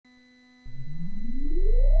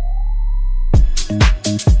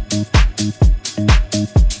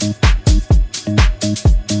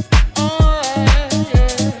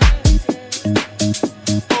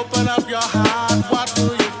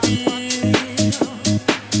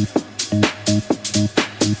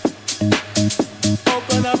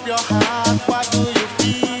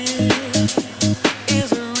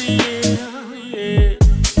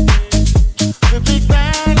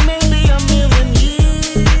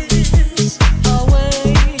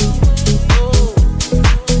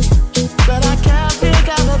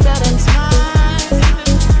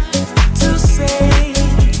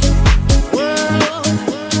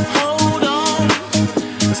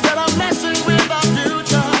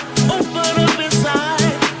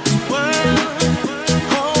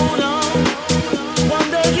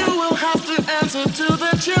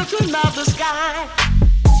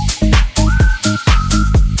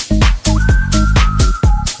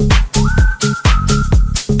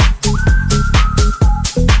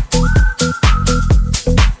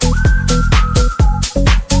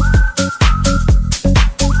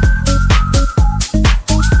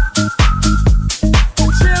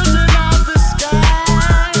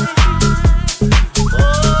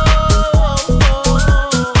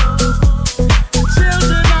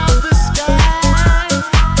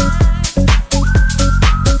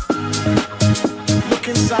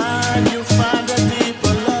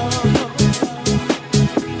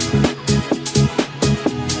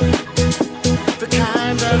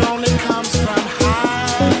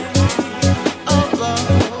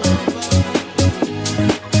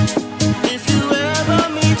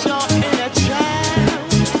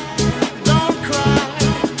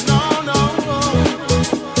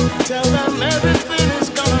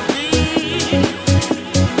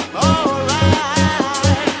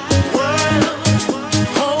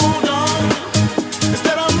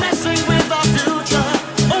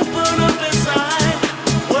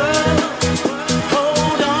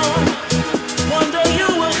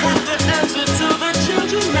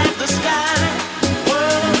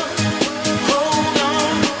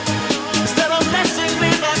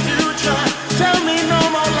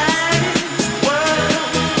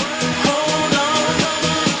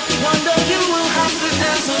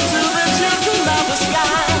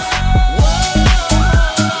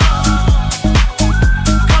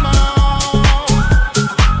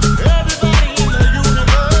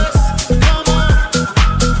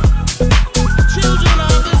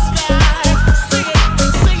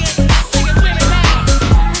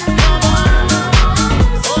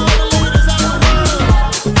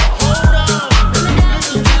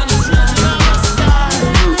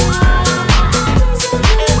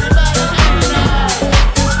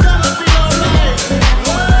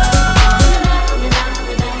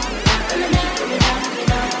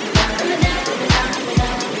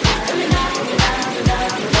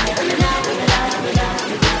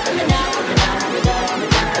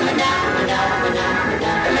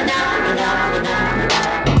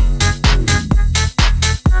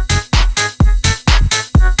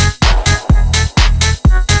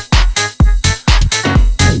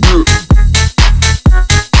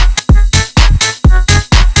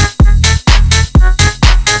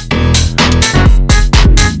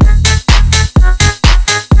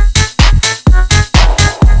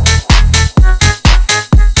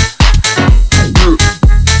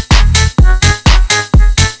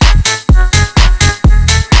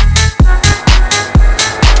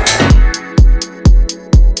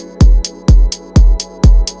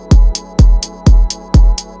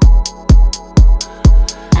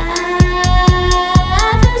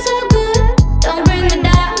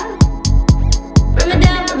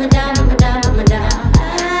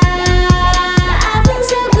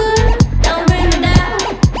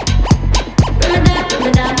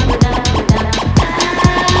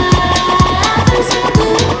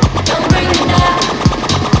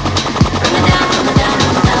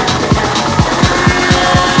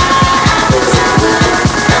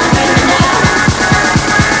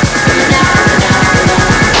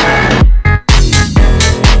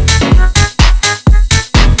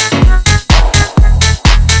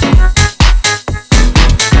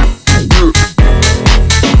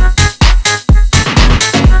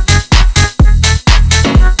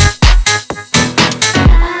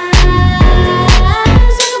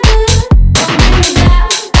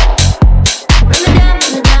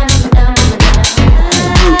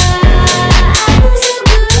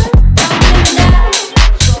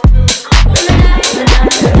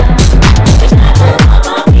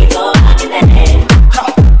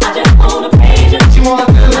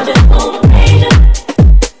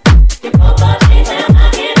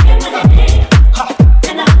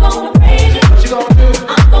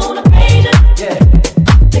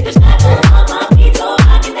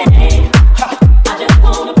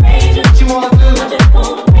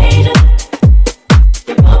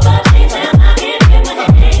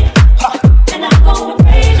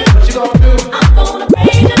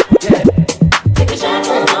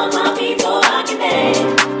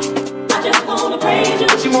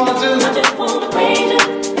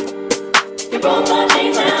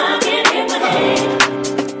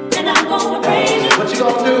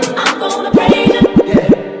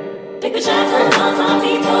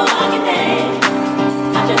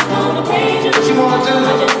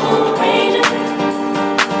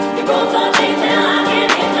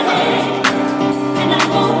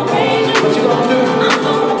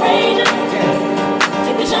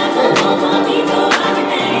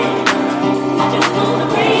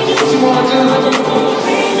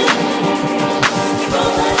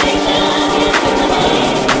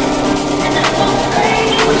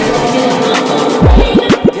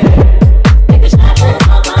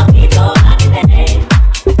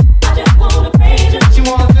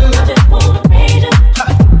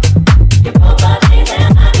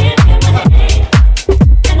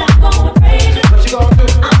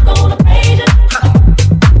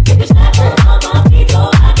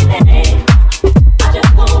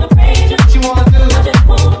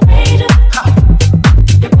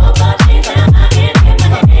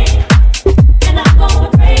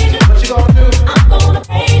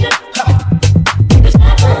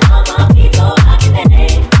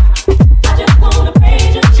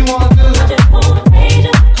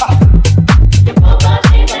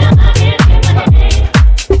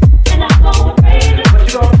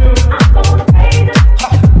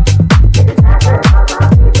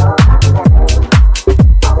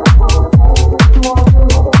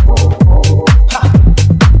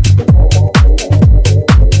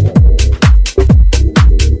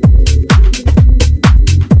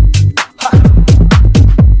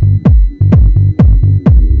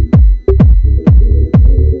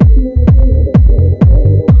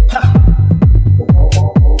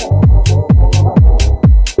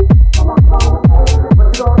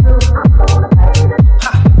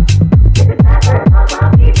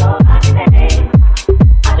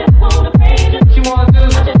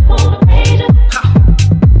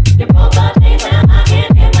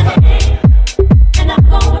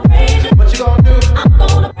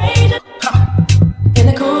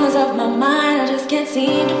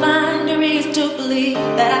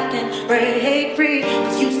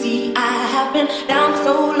I've been down for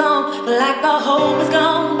so long, feel like the hope is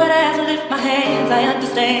gone. But as I lift my hands, I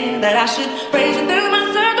understand that I should praise you through my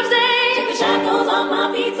circumstance. Take the shackles off my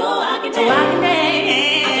feet so I can dance.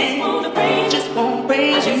 I just wanna praise you, just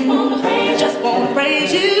wanna praise you, just wanna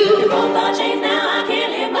praise you. You broke the chains, now I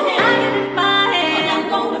can't lift my hands. I can lift my hands, I'm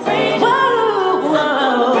gonna praise you. Whoa, whoa.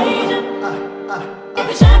 I'm gonna praise you. Take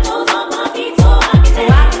the shackles off my feet so I can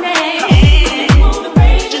dance.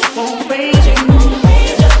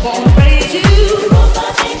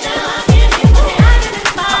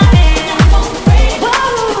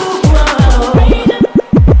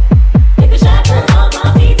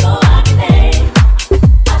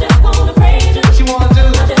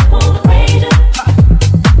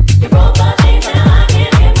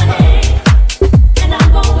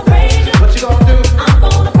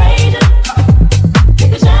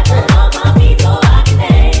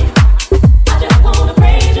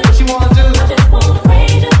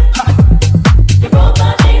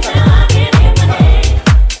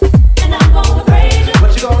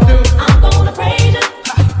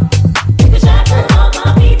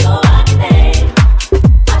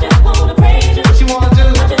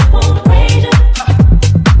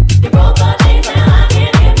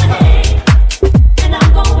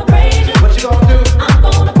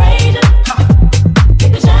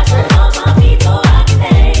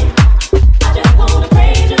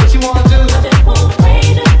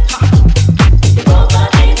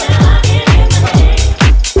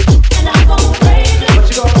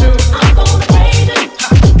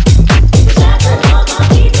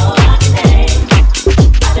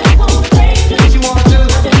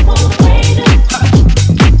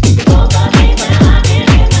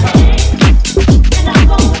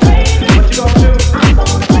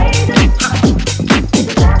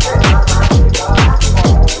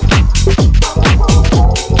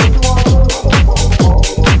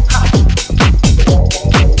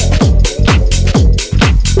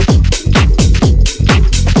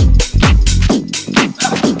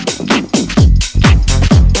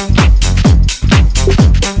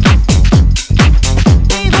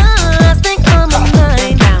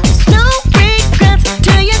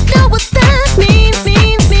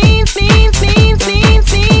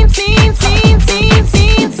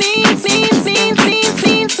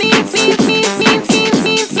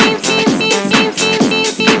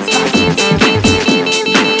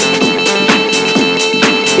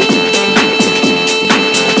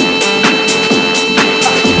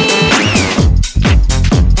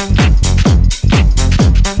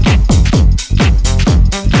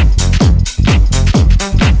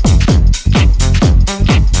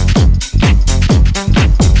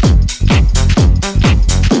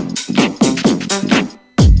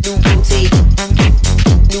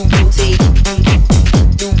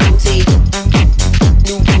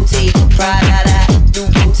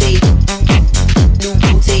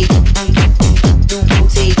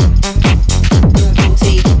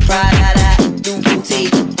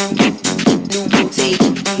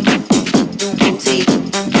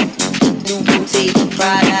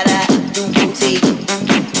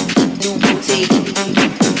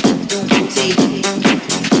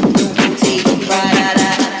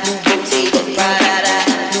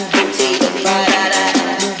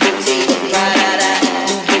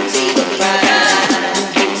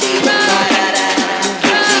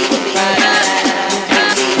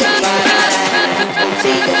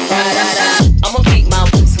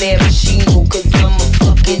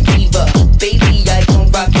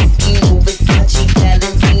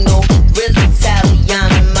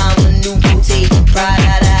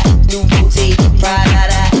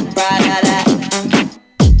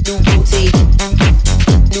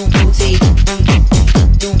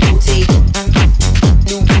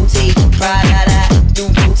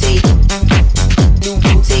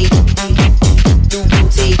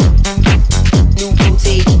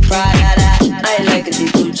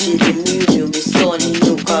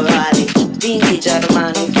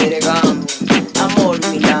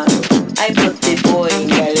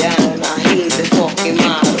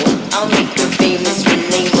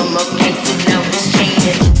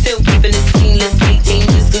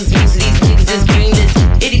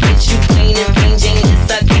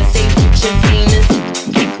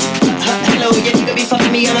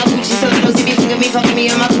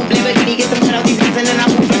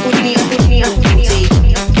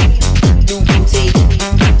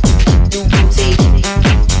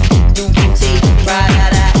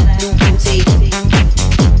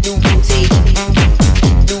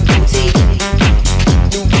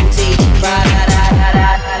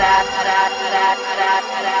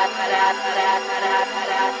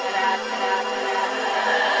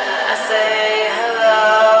 say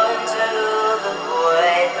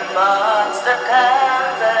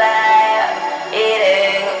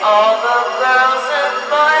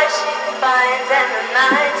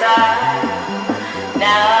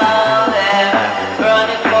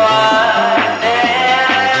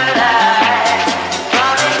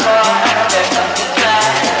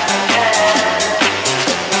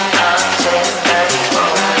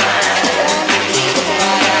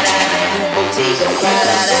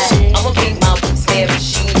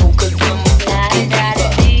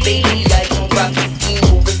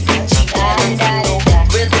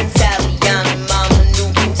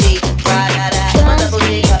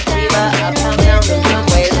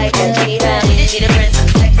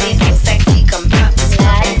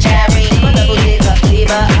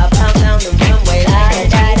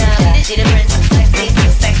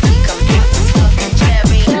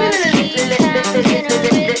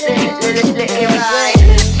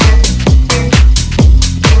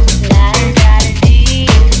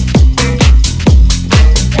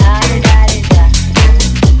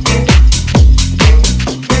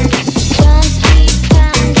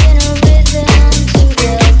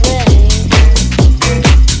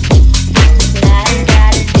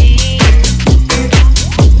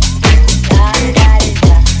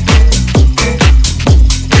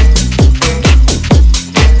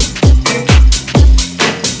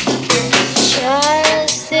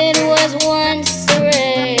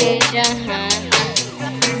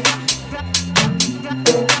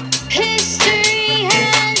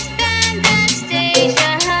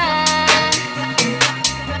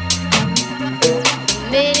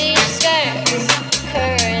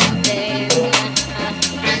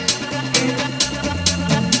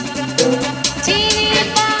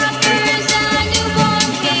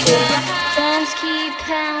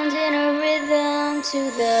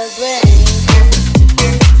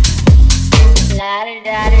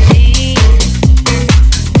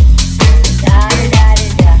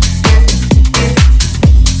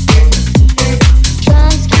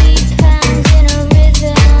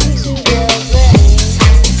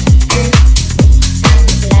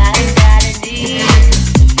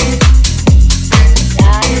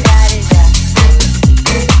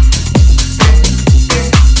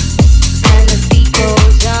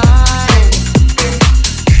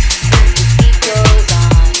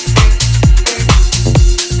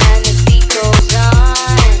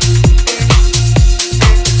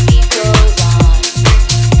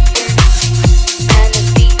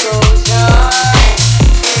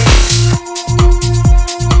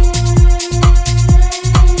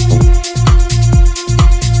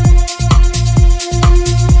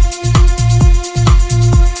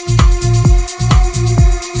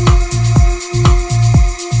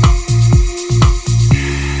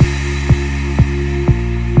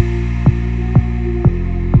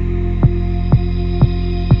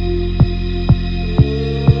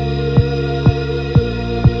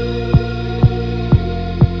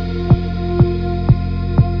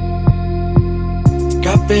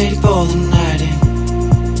ready for the night in.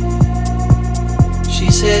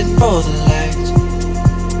 She's heading for the lights,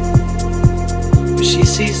 but she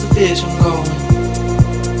sees the vision going,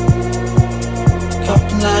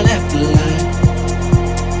 couple line after line.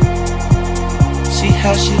 See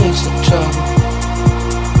how she looks like trouble,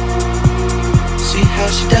 see how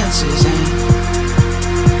she dances in.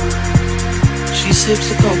 She sips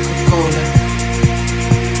the Coca-Cola,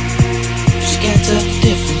 she can't tell the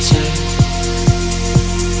difference.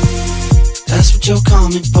 That's what you're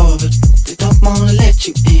coming for, but they don't wanna let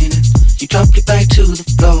you in it. You drop your back to the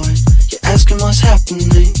floor and you're asking what's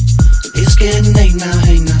happening. It's getting late now,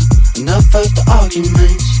 hey now, enough of the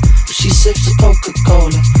arguments. But she sips the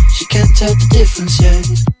Coca-Cola, she can't tell the difference yet.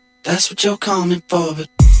 That's what you're coming for, but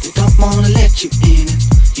they don't wanna let you in it.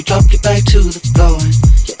 You drop your back to the floor and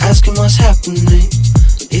you're asking what's happening.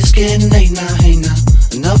 It's getting late now, hey now,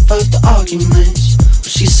 enough of the arguments.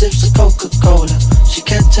 But she sips the Coca-Cola, she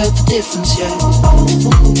can't tell the difference yet.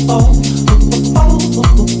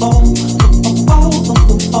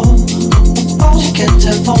 She can't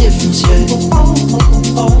tell the difference yet.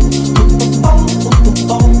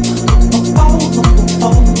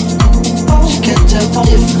 She can't tell the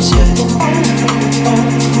difference yet.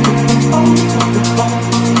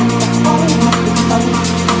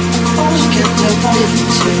 She can't tell the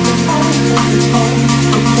difference yet.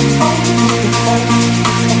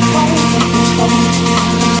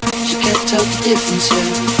 She can't tell the difference yet.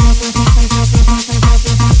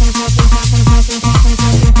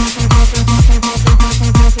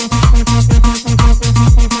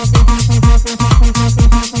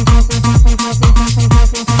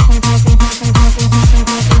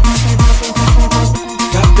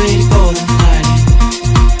 Got ready for the night.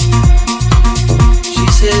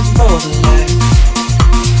 She's heading for the light.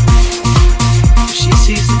 She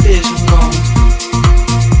sees the vision going,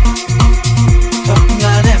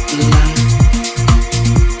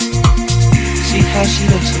 how she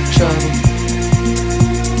looks like trouble.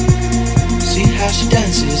 See how she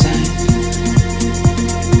dances and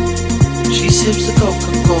she sips the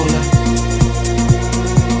Coca-Cola.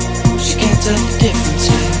 She can't tell the difference,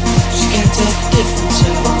 yeah. She can't tell the difference,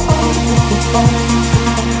 yeah.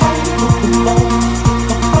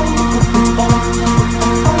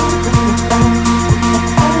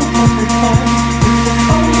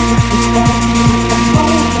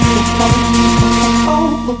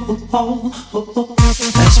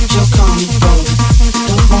 That's what you're coming for.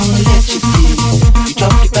 Don't wanna let you in. You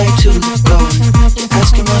drop your back to the floor. You're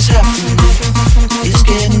asking what's happening. It's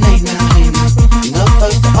getting late now, hey now. Enough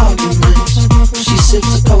of the arguments. She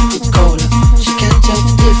sips the Coca-Cola. She can't tell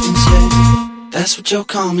the difference, yeah. That's what you're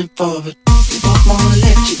coming for, but we don't wanna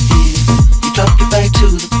let you in. You drop your back to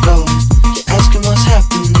the floor. You're asking what's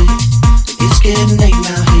happening. It's getting late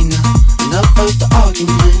now, hey now. Enough of the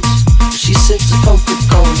arguments. She sips the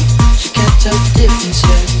Coca-Cola. She can't tell the difference,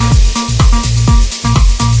 yeah.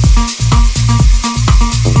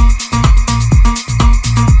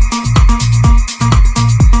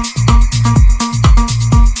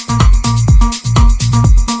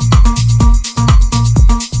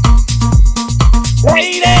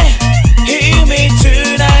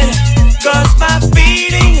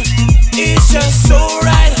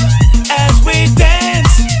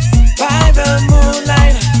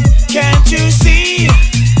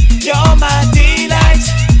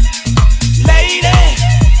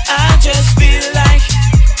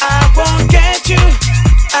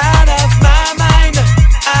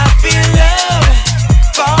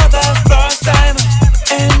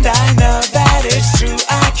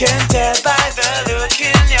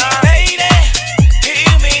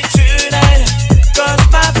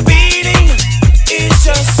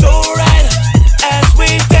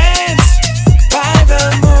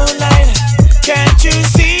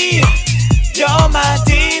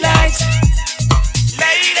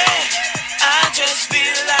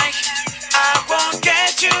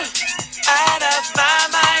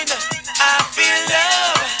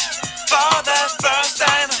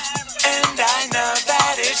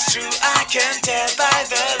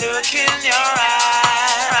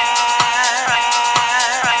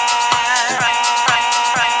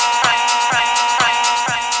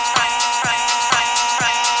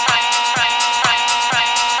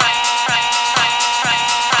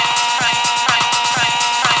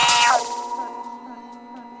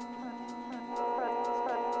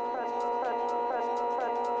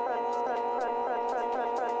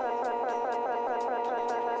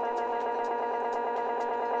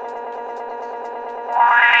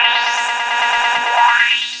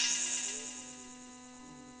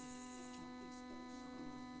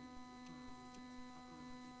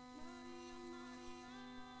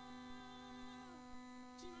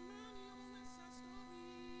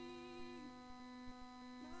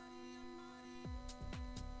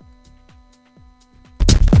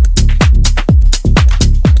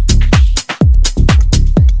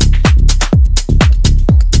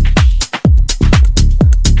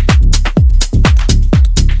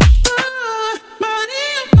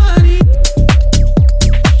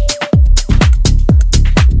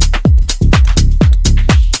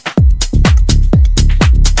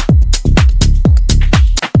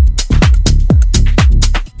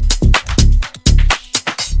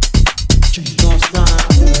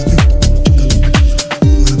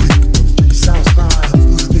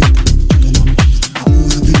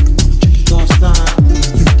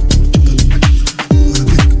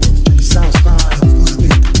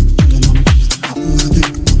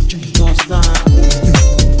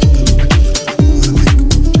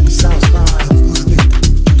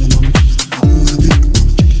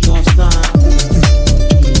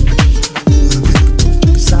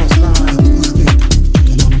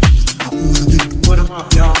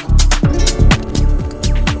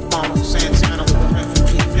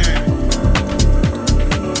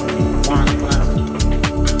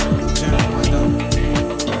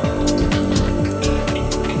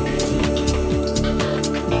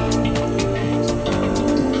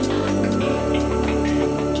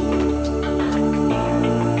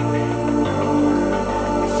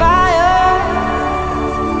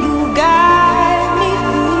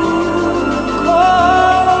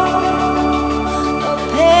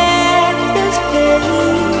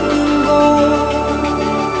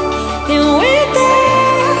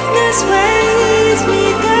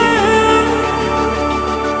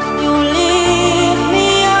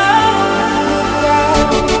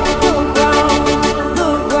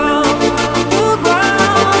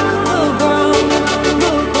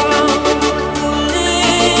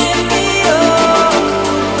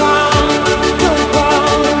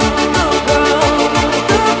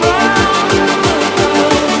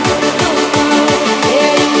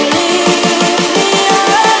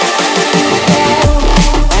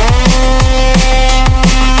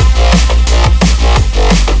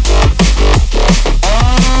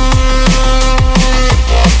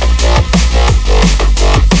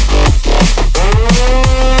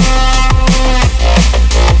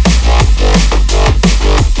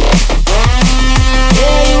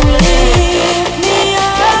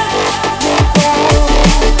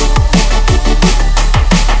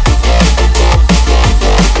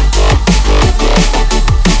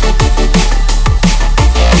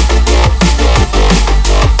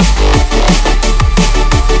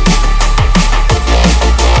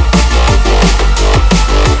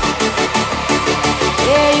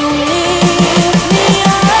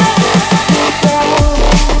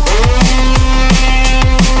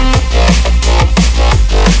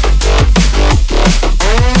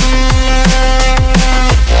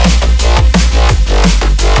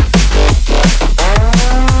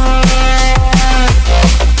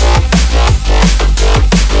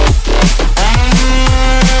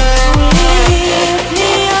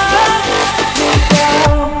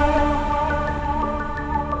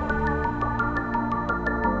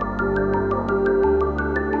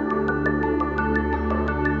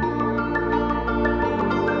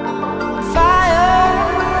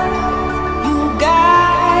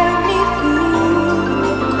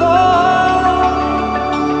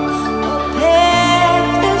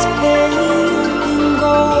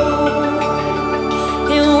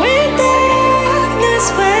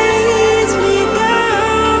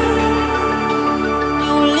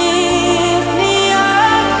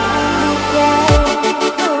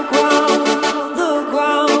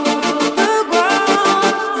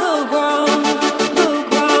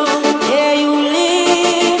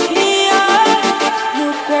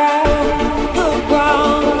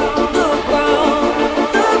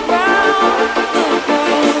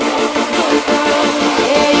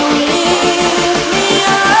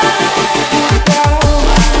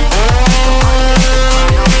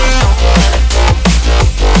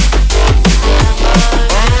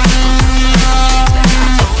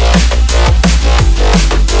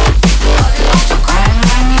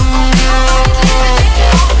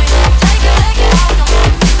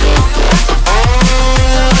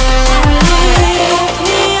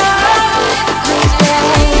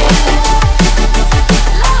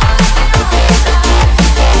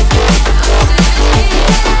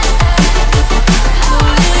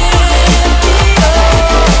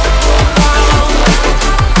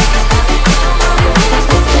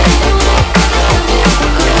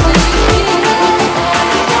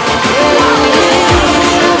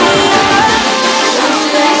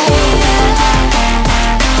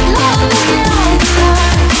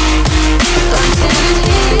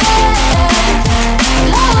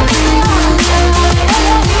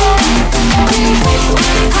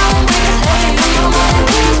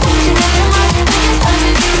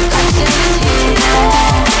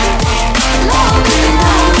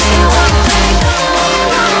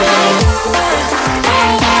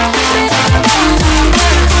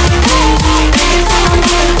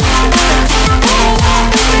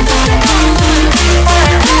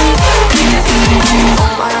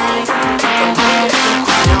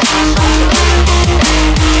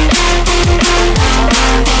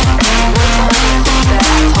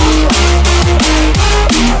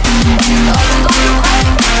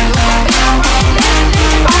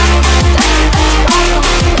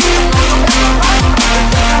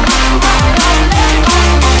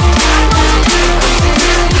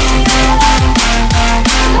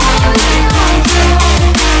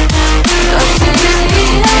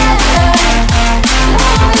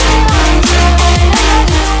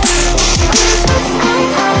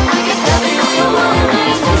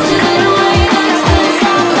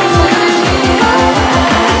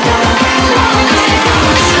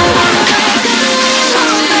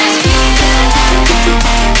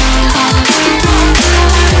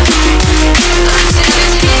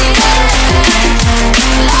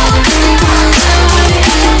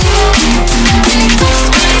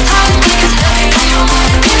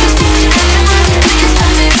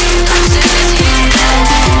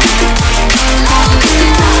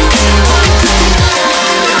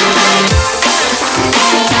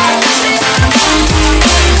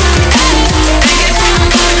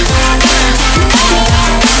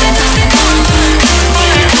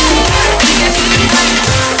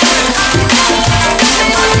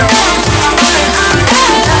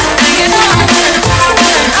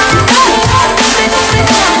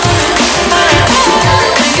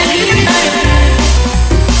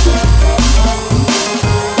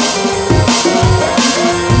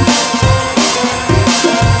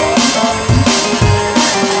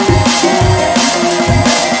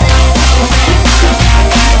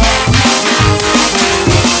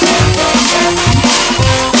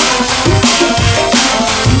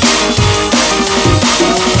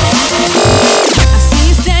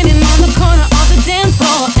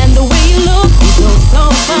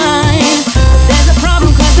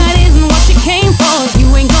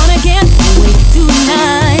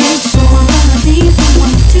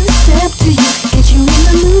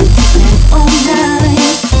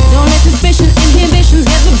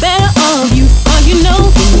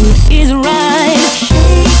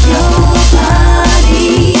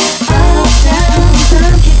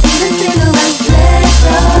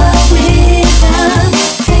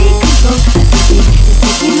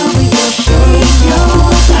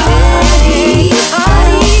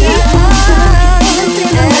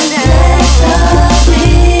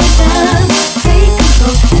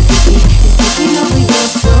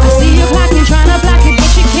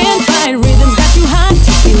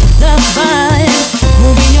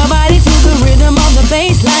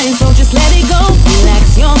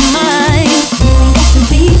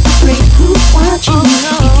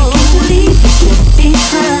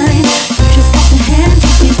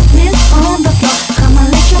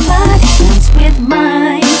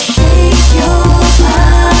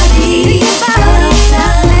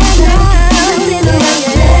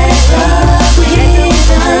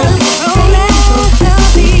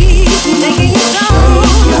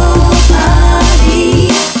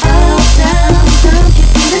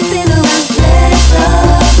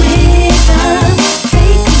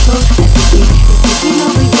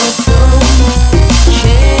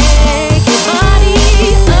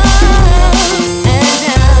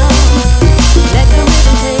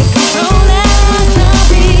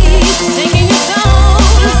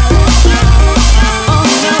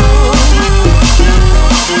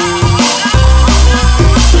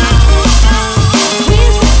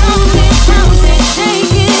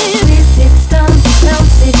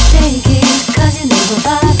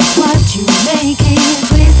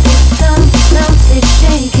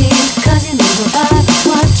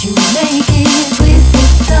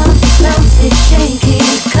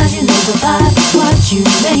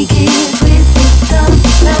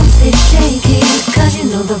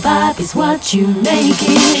 is what you make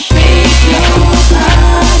it. Shake your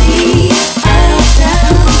body up,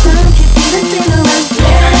 down, funk it, feel it spin around.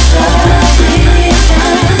 Let the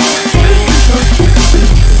rhythm take control. This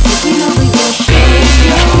beat is taking over you. Shake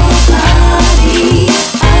your body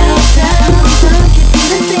up, down, funk it,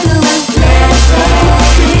 feel it spin around. Let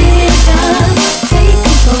the rhythm take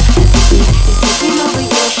control. This beat is taking over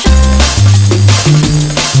you.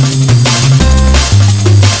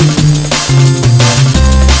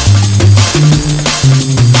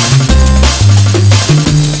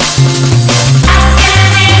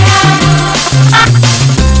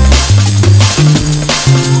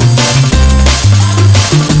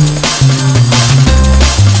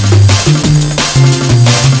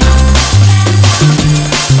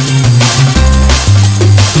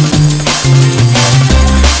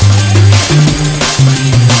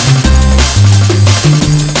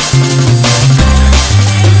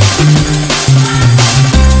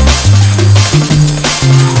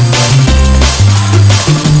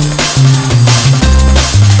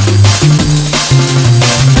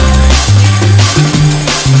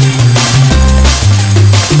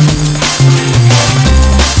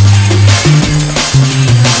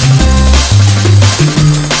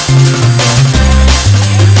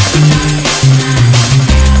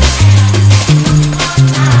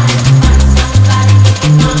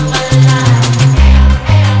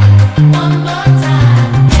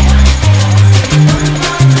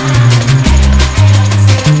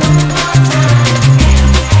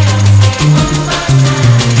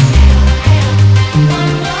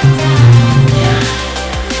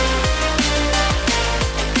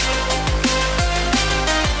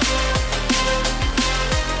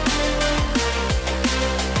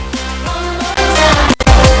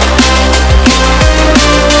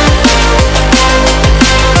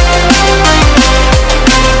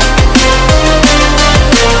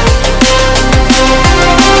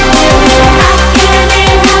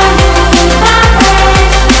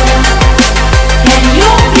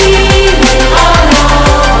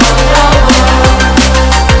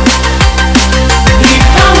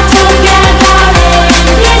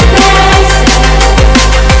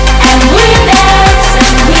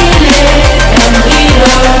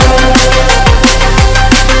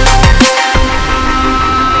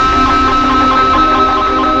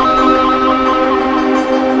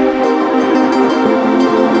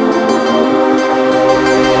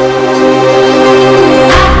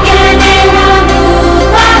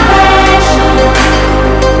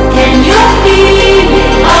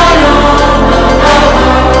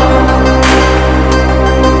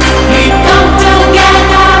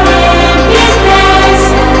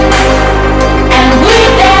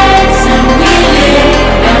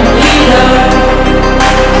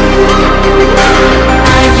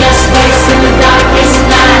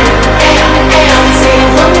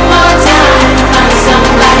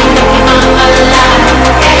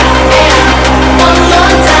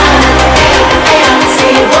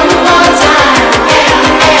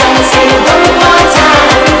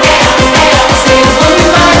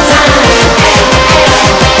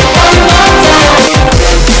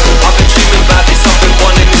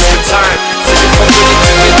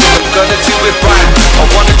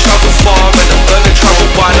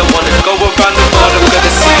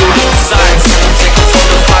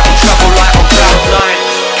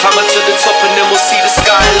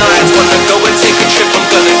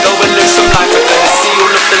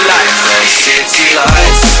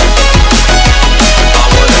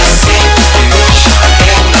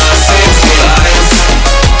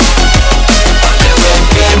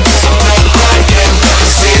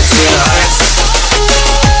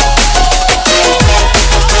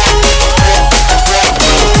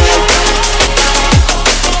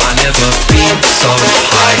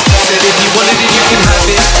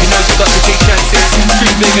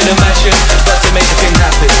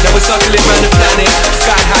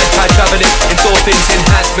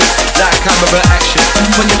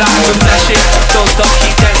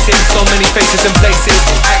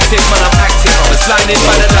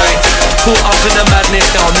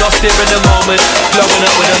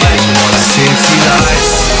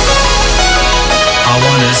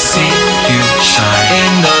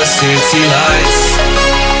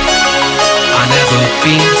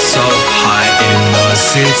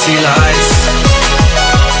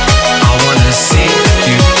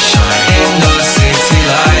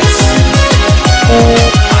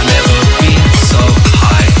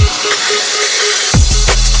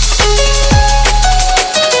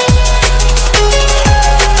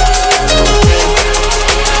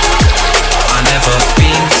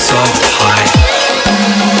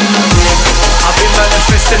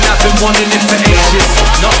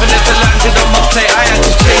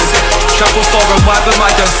 am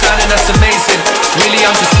I done sounding? That's amazing. Really,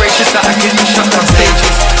 I'm just gracious that I get to shut down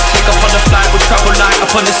stages. Take up on the flight, we'll travel light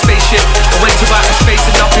up on the spaceship. I went to outer space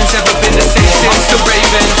and nothing's ever been the same since. I'm still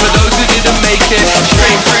raving for those who didn't make it.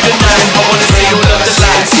 Straight through the night, I wanna see all of the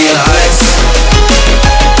lights.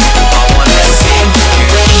 I wanna see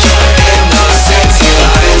you shine those sexy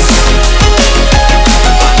lights.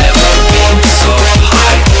 I've never been so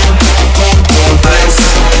high. Lights.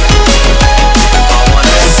 I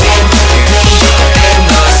wanna see you shine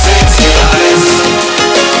those sexy lights.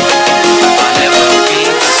 I've never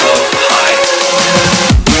been so high.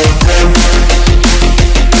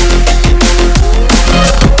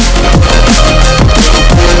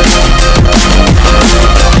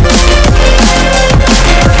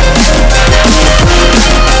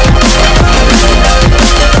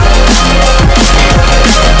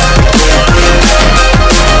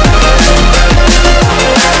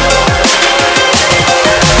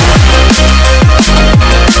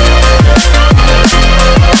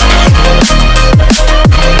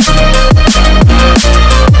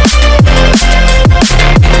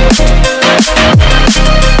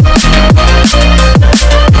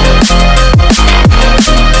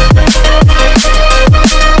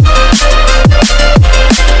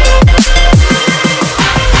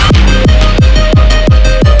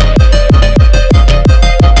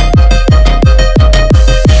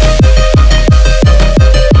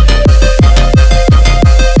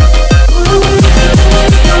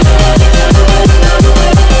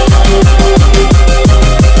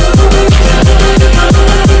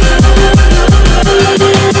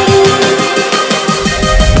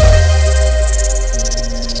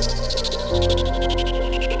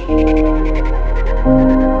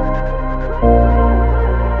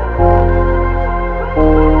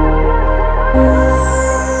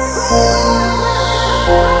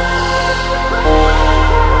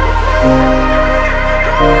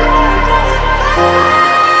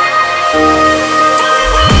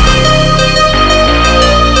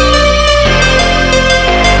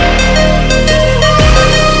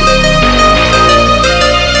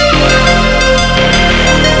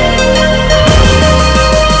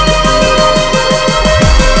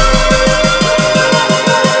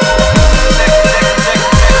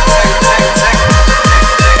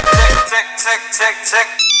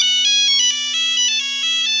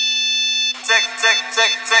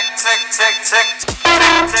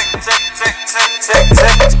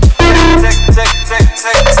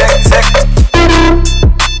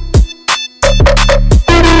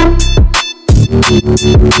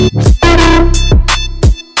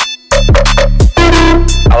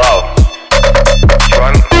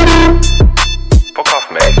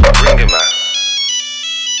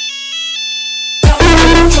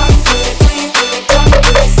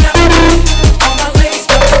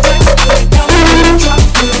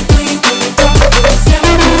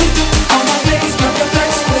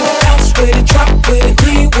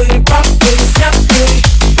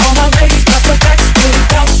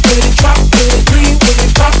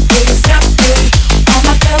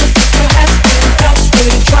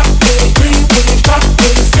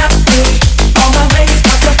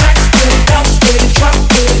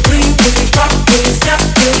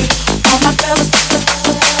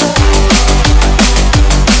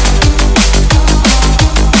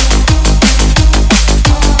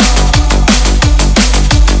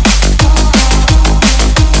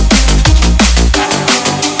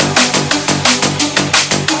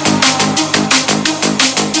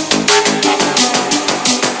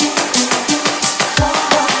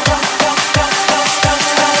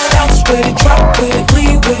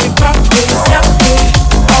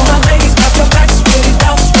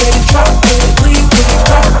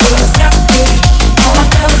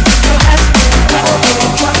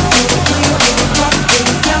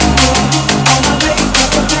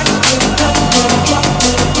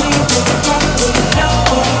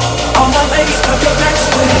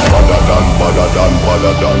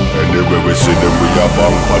 Badadan. Anyway we see them, we a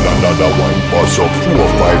bang on another one. Bust up 4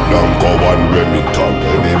 or 5 Blanco, 1 Remington.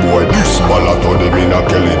 Any boy this ballot on him in a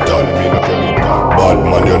Kellyton. Bad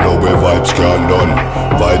man, you know where vibes can done.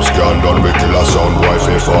 Vibes can done, we kill a sound boy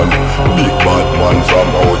for fun. Big bad man from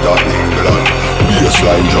out of England.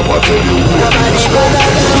 Bassline drop, I tell you what is done.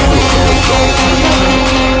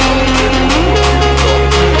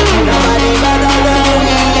 Nobody Badadan.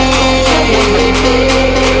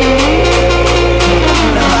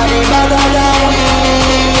 Nobody Badadan.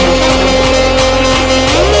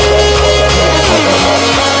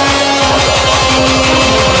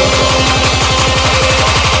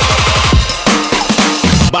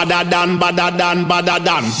 Badadan, badadan,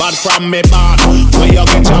 badadan. Bad from me bad. Where you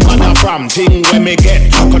get your mother from? Thing where me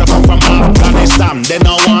get. Coulda come from Afghanistan. They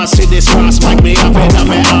don't want to see this cross make me have it on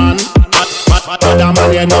me hand. But other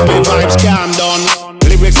man, you know me vibes can't done.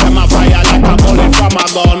 Lyrics them a fire like a bullet from a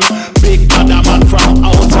gun. Big other man from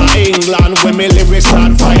outer England. When me lyrics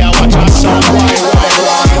start fire, watch a song.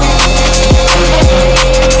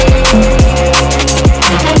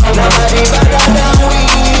 Nobody better than we.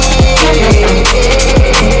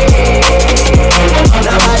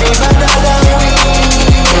 Nobody better than we.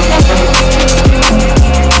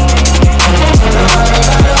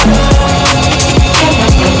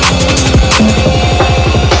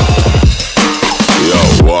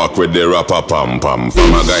 Walk with the rapper pam pam.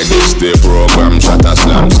 From a guy this day program shot a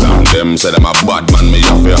slam slam. Them say them a bad man, me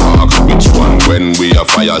have a hawk. Which one? When we a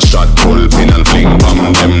fire shot, pull pin and fling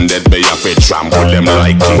bomb. Them dead me have a trample them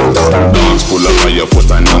like King Kong. Dogs pull up on your foot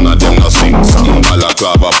and none of them no sing song.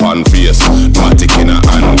 Balaclava upon face, matic in a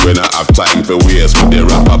hand. When I have time for waste with the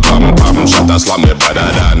rapper pam pam. Shot a slam me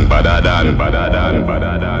Badadan, Badadan, Badadan,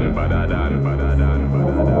 Badadan, Badadan, Badadan.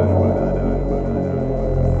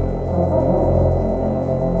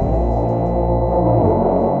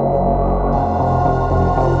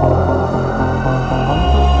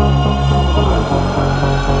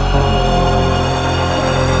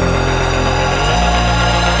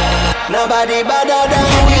 Nobody better than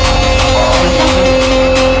we.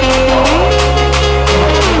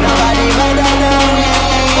 Nobody better than we.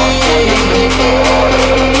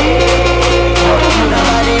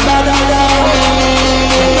 Nobody better than we.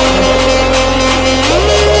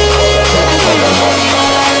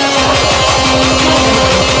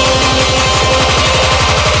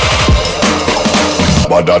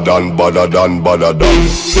 Badadan, Badadan, Badadan.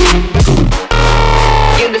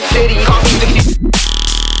 In the city,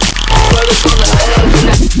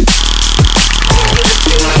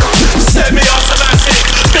 Semi-automatic,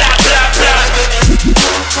 blah blah blah.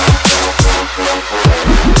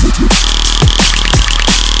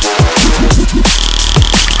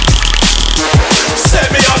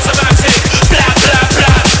 Semi-automatic, blah blah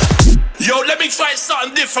blah. Yo, let me try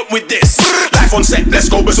something different with this. Life on set, let's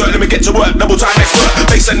go berserk, let me get to work. Double time expert,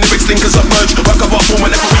 bass and lyrics linkers submerge. Work of art form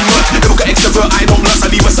whenever we merge. Never got extrovert, I don't nurse. I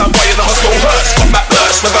leave a sound boy in the hospital hurts. Combat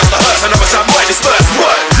burst, reverse the hurts. Another sound boy disperse.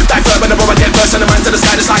 Word, divert whenever I get burst. And the man to the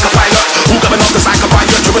sky, just like a pilot. All coming off the side, a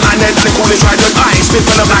pilot. Triple line there, and they call it trident. I spin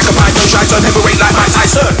from them like a python. Try turn heavyweight like Mike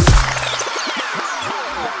Tyson.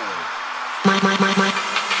 My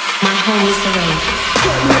home is the rave.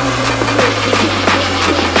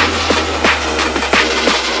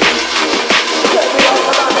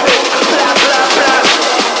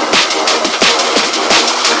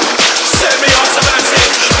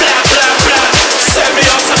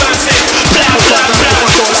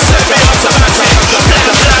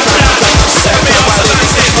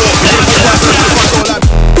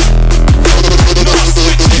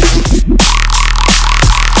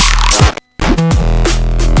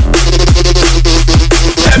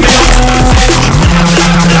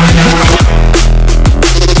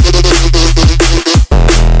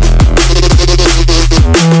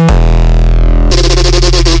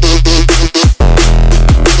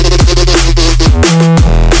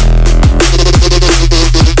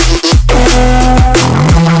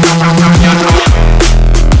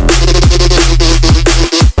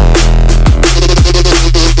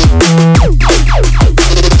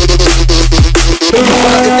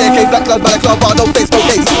 Balaclava, no face, no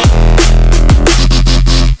case.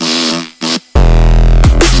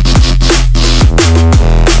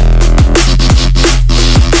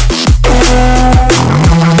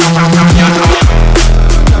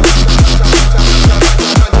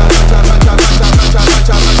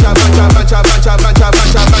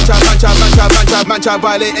 Man, try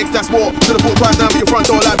violate X, that's war. To the full price now with your front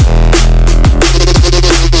door, lad.